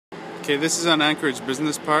Okay, this is on Anchorage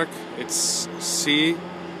Business Park. It's C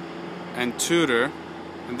and Tudor,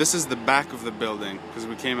 and this is the back of the building because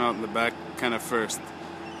we came out in the back kind of first.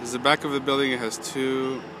 This is the back of the building. It has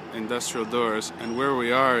two industrial doors, and where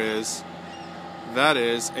we are that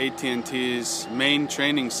is AT&T's main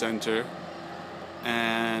training center,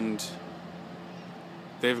 and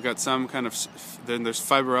they've got some kind of, then there's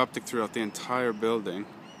fiber optic throughout the entire building.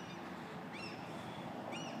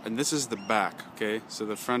 And this is the back, okay? So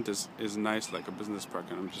the front is nice like a business park,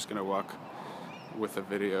 and I'm just gonna walk with a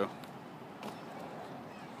video.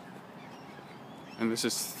 And this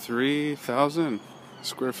is 3,000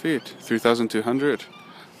 square feet, 3,200.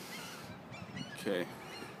 Okay,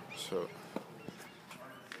 so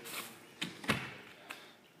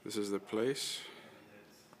this is the place.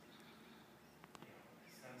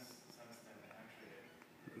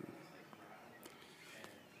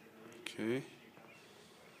 Okay.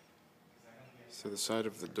 So the side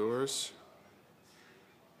of the doors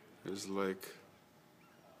is like,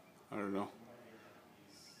 I don't know,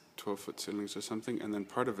 12-foot ceilings or something, and then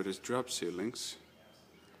part of it is drop ceilings.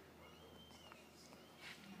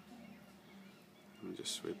 Let me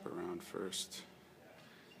just sweep around first.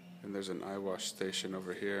 And there's an eye wash station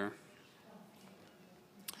over here.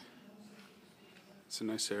 It's a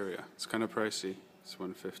nice area. It's kind of pricey. It's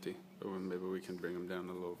 $150, but maybe we can bring them down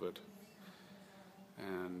a little bit.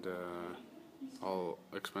 And all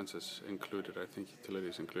expenses included, I think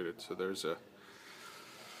utilities included. So there's a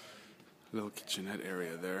little kitchenette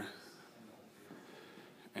area there.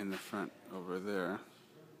 In the front over there,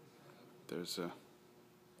 there's a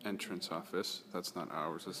entrance office. That's not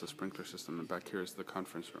ours, it's the sprinkler system. And back here is the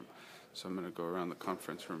conference room. So I'm going to go around the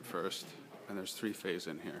conference room first. And there's 3-phase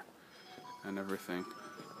in here and everything.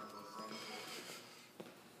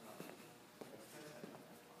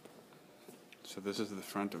 So this is the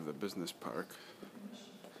front of the business park.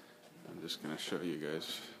 I'm just going to show you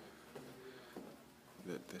guys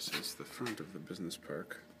that this is the front of the business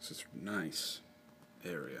park. This is a nice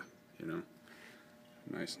area, you know,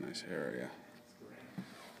 nice area.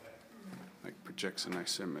 Like projects a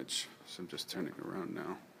nice image. So I'm just turning around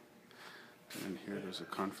now. And here there's a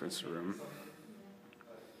conference room.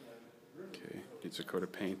 Okay, needs a coat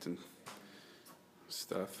of paint and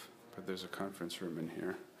stuff, but there's a conference room in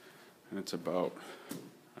here. And it's about,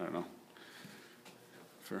 I don't know,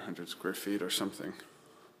 400 square feet or something.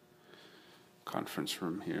 Conference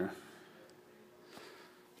room here.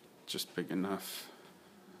 Just big enough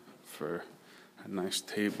for a nice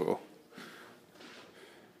table.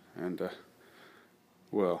 And,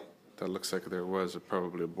 well, that looks like there was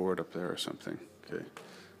probably a board up there or something. Okay,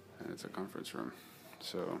 and it's a conference room.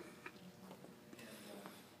 So,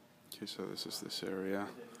 okay, so this is this area.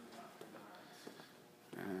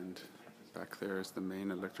 And back there is the main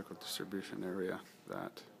electrical distribution area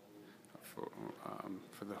for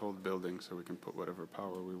the whole building, so we can put whatever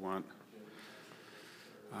power we want.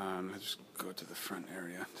 Let's just go to the front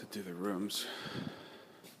area to do the rooms.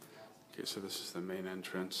 Okay, so this is the main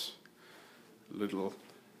entrance. Little,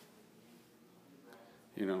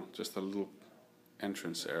 you know, just a little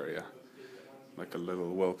entrance area, like a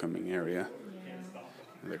little welcoming area.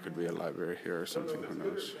 And there could be a library here or something, who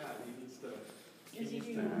knows.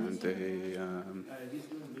 And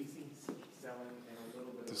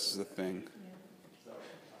this is the thing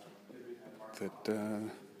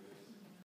that